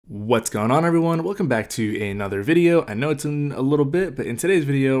What's going on, everyone? Welcome back to another video. I know it's in a little bit, but in today's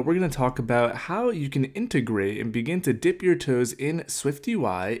video, we're going to talk about how you can integrate and begin to dip your toes in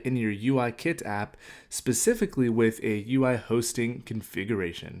SwiftUI in your UIKit app, specifically with a UI hosting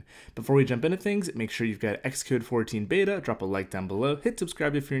configuration. Before we jump into things, make sure you've got Xcode 14 beta, drop a like down below, hit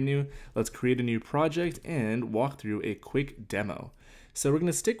subscribe if you're new. Let's create a new project and walk through a quick demo. So we're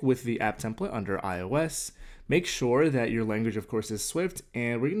going to stick with the app template under iOS. Make sure that your language, of course, is Swift,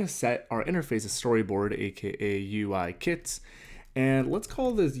 and we're going to set our interface as storyboard, aka UIKit. And let's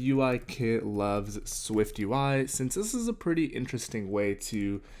call this UIKit loves SwiftUI, since this is a pretty interesting way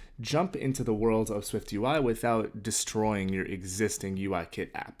to jump into the world of SwiftUI without destroying your existing UIKit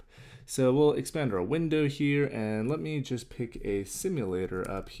app. So we'll expand our window here, and let me just pick a simulator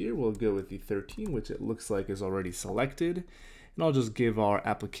up here. We'll go with the 13, which it looks like is already selected. And I'll just give our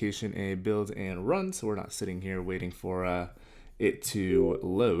application a build and run, so we're not sitting here waiting for it to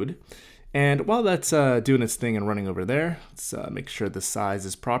load. And while that's doing its thing and running over there, let's make sure the size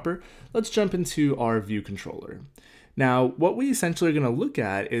is proper. Let's jump into our view controller. Now, what we essentially are going to look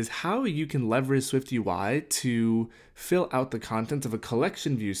at is how you can leverage SwiftUI to fill out the contents of a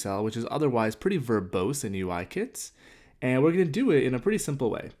collection view cell, which is otherwise pretty verbose in UIKits. And we're going to do it in a pretty simple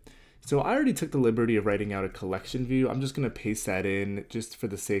way. So I already took the liberty of writing out a collection view. I'm just going to paste that in just for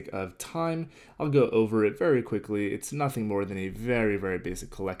the sake of time. I'll go over it very quickly. It's nothing more than a very, very basic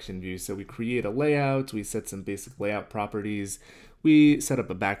collection view. So we create a layout, we set some basic layout properties, we set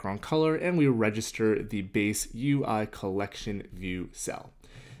up a background color, and we register the base UI collection view cell.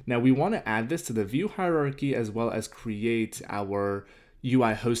 Now we want to add this to the view hierarchy as well as create our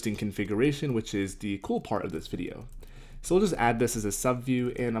UI hosting configuration, which is the cool part of this video. So we'll just add this as a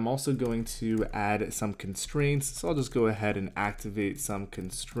subview, and I'm also going to add some constraints. So I'll just go ahead and activate some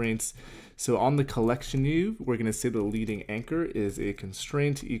constraints. So on the collection view, we're going to say the leading anchor is a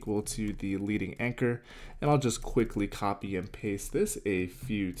constraint equal to the leading anchor. And I'll just quickly copy and paste this a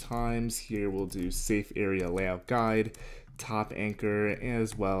few times. Here we'll do safe area layout guide, top anchor,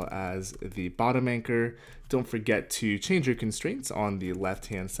 as well as the bottom anchor. Don't forget to change your constraints on the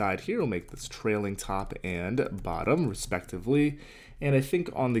left-hand side here. We'll make this trailing top and bottom, respectively. And I think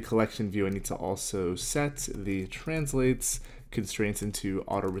on the collection view, I need to also set the translates constraints into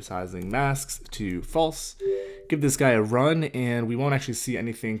auto-resizing masks to false. Give this guy a run, and we won't actually see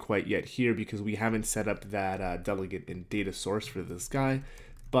anything quite yet here because we haven't set up that delegate and data source for this guy.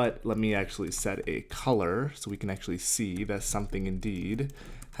 But let me actually set a color so we can actually see that something indeed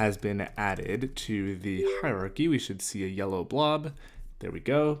has been added to the hierarchy. We should see a yellow blob. There we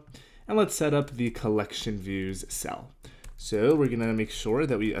go. And let's set up the collection views cell. So we're going to make sure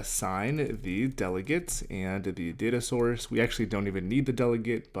that we assign the delegate and the data source. We actually don't even need the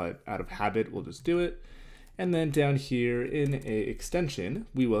delegate, but out of habit, we'll just do it. And then down here in a extension,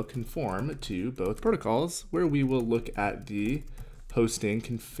 we will conform to both protocols, where we will look at the hosting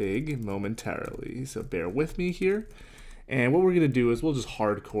config momentarily. So bear with me here. And what we're going to do is we'll just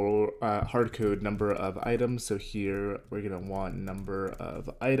hard code number of items. So here we're going to want number of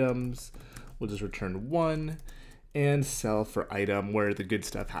items. We'll just return 1 and cell for item where the good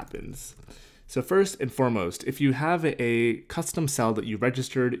stuff happens. So first and foremost, if you have a custom cell that you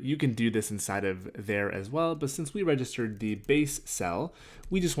registered, you can do this inside of there as well. But since we registered the base cell,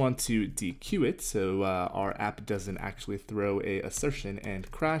 we just want to dequeue it so our app doesn't actually throw a assertion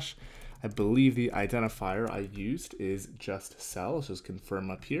and crash. I believe the identifier I used is just cell. Let's just confirm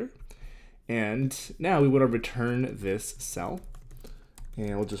up here. And now we want to return this cell.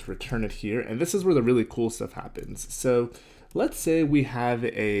 And we'll just return it here. And this is where the really cool stuff happens. So let's say we have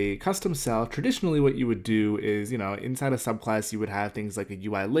a custom cell. Traditionally, what you would do is, inside a subclass, you would have things like a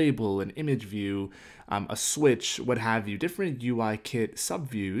UI label, an image view, a switch, what have you, different UIKit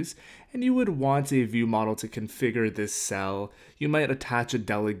subviews, and you would want a view model to configure this cell. You might attach a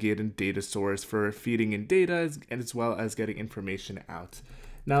delegate and data source for feeding in data as well as getting information out.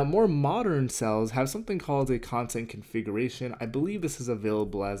 Now, more modern cells have something called a content configuration. I believe this is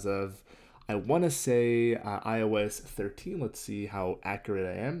available as of, I want to say iOS 13. Let's see how accurate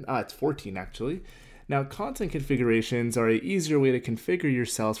I am. It's 14 actually. Now, content configurations are an easier way to configure your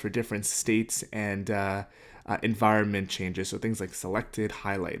cells for different states and environment changes. So things like selected,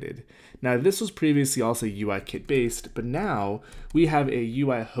 highlighted. Now, this was previously also UIKit based, but now we have a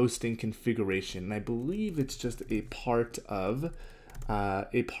UI hosting configuration. And I believe it's just a part of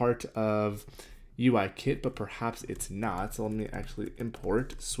UIKit, but perhaps it's not. So let me actually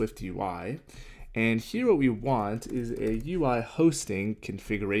import SwiftUI. And here what we want is a UI hosting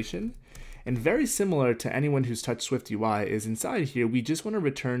configuration. And very similar to anyone who's touched SwiftUI is inside here, we just want to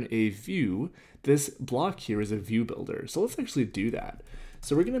return a view. This block here is a view builder. So let's actually do that.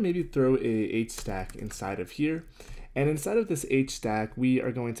 So we're going to maybe throw a H stack inside of here. And inside of this H stack, we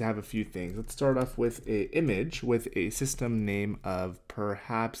are going to have a few things. Let's start off with an image with a system name of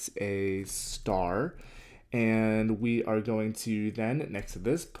perhaps a star. And we are going to then, next to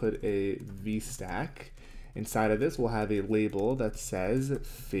this, put a V stack. Inside of this, we'll have a label that says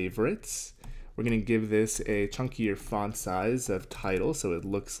favorites. We're going to give this a chunkier font size of title, so it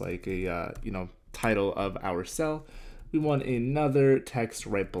looks like a title of our cell. We want another text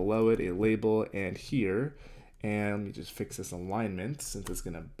right below it, a label, and here. And let me just fix this alignment since it's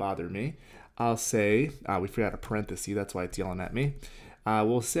going to bother me. I'll say, we forgot a parenthesis, that's why it's yelling at me.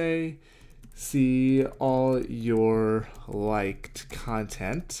 We'll say, see all your liked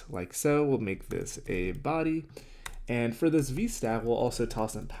content, like so. We'll make this a body. And for this VStack, we'll also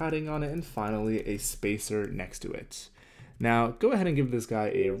toss some padding on it, and finally a spacer next to it. Now, go ahead and give this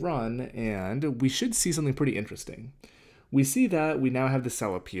guy a run, and we should see something pretty interesting. We see that we now have the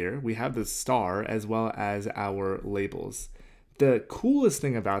cell up here, we have the star, as well as our labels. The coolest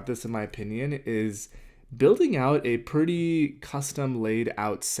thing about this, in my opinion, is building out a pretty custom laid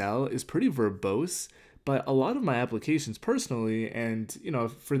out cell is pretty verbose, but a lot of my applications personally, and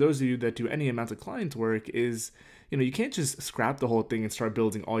for those of you that do any amount of client work, is you can't just scrap the whole thing and start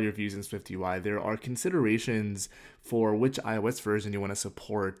building all your views in SwiftUI. There are considerations for which iOS version you want to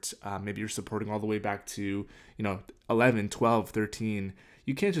support. Maybe you're supporting all the way back to 11, 12, 13.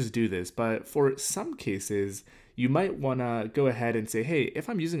 You can't just do this, but for some cases, you might want to go ahead and say, hey, if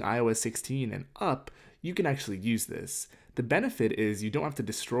I'm using iOS 16 and up, you can actually use this. The benefit is you don't have to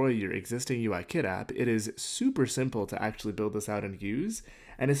destroy your existing UIKit app. It is super simple to actually build this out and use,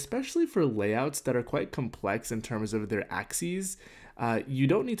 and especially for layouts that are quite complex in terms of their axes, you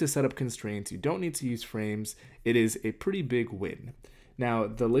don't need to set up constraints, you don't need to use frames. It is a pretty big win. Now,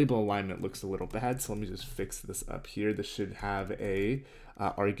 the label alignment looks a little bad, so let me just fix this up here. This should have a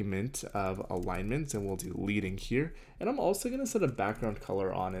argument of alignment, and we'll do leading here. And I'm also going to set a background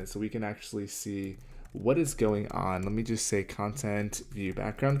color on it so we can actually see what is going on. Let me just say content view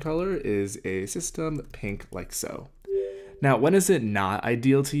background color is a system pink, like so. Now, when is it not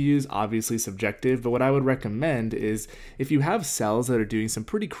ideal to use? Obviously subjective, but what I would recommend is if you have cells that are doing some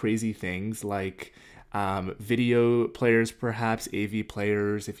pretty crazy things like video players, perhaps AV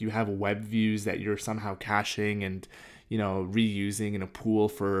players, if you have web views that you're somehow caching and reusing in a pool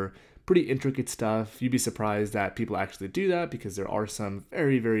for pretty intricate stuff, you'd be surprised that people actually do that because there are some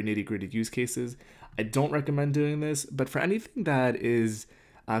very, very nitty-gritty use cases. I don't recommend doing this, but for anything that is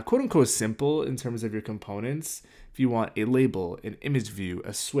quote-unquote simple in terms of your components, if you want a label, an image view,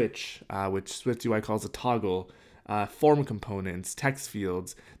 a switch, which SwiftUI calls a toggle, form components, text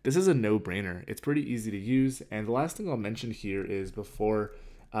fields, this is a no-brainer. It's pretty easy to use. And the last thing I'll mention here is before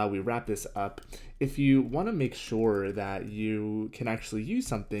we wrap this up, if you want to make sure that you can actually use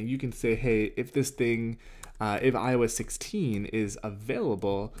something, you can say, hey, if this thing, if iOS 16 is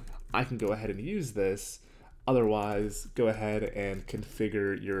available, I can go ahead and use this. Otherwise, go ahead and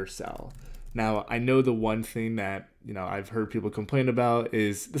configure your cell. Now, I know the one thing that I've heard people complain about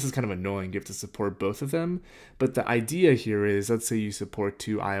is this is kind of annoying. You have to support both of them. But the idea here is, let's say you support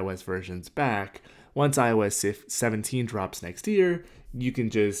 2 iOS versions back. Once iOS 17 drops next year, you can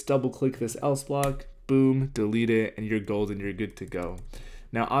just double click this else block, boom, delete it, and you're golden, you're good to go.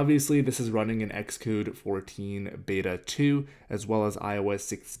 Now, obviously, this is running in Xcode 14 Beta 2, as well as iOS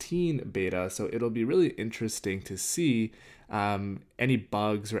 16 Beta, so it'll be really interesting to see any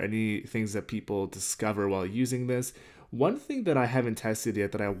bugs or any things that people discover while using this. One thing that I haven't tested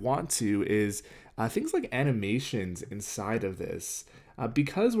yet that I want to is things like animations inside of this.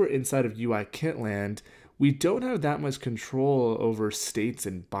 Because we're inside of UIKit land, we don't have that much control over states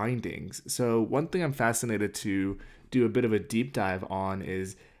and bindings. So one thing I'm fascinated to do a bit of a deep dive on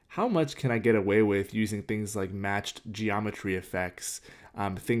is how much can I get away with using things like matched geometry effects,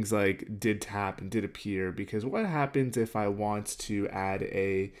 things like did tap and did appear, because what happens if I want to add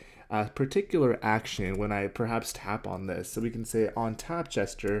a particular action when I perhaps tap on this? So we can say on tap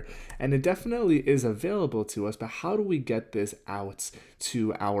gesture, and it definitely is available to us, but how do we get this out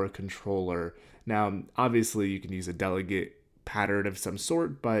to our controller? Now, obviously you can use a delegate pattern of some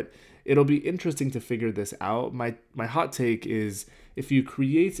sort, but it'll be interesting to figure this out. My hot take is if you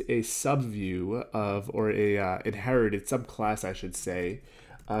create a subview of, or a inherited subclass, I should say,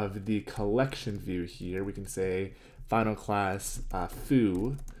 of the collection view here, we can say final class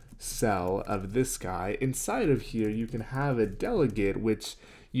foo cell of this guy. Inside of here, you can have a delegate which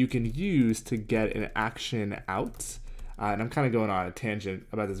you can use to get an action out. And I'm kind of going on a tangent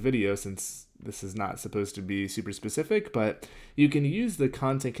about this video since this is not supposed to be super specific, but you can use the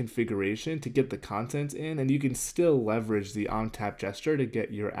content configuration to get the content in, and you can still leverage the on-tap gesture to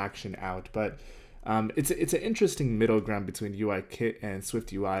get your action out. But it's an interesting middle ground between UIKit and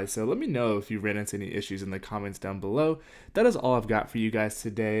SwiftUI, so let me know if you ran into any issues in the comments down below. That is all I've got for you guys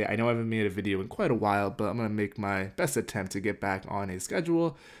today. I know I haven't made a video in quite a while, but I'm going to make my best attempt to get back on a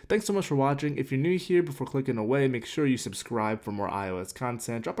schedule. Thanks so much for watching. If you're new here, before clicking away, make sure you subscribe for more iOS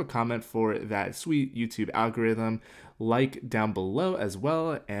content. Drop a comment for that sweet YouTube algorithm. Like down below as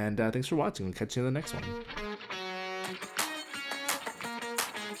well, and thanks for watching. I'll catch you in the next one.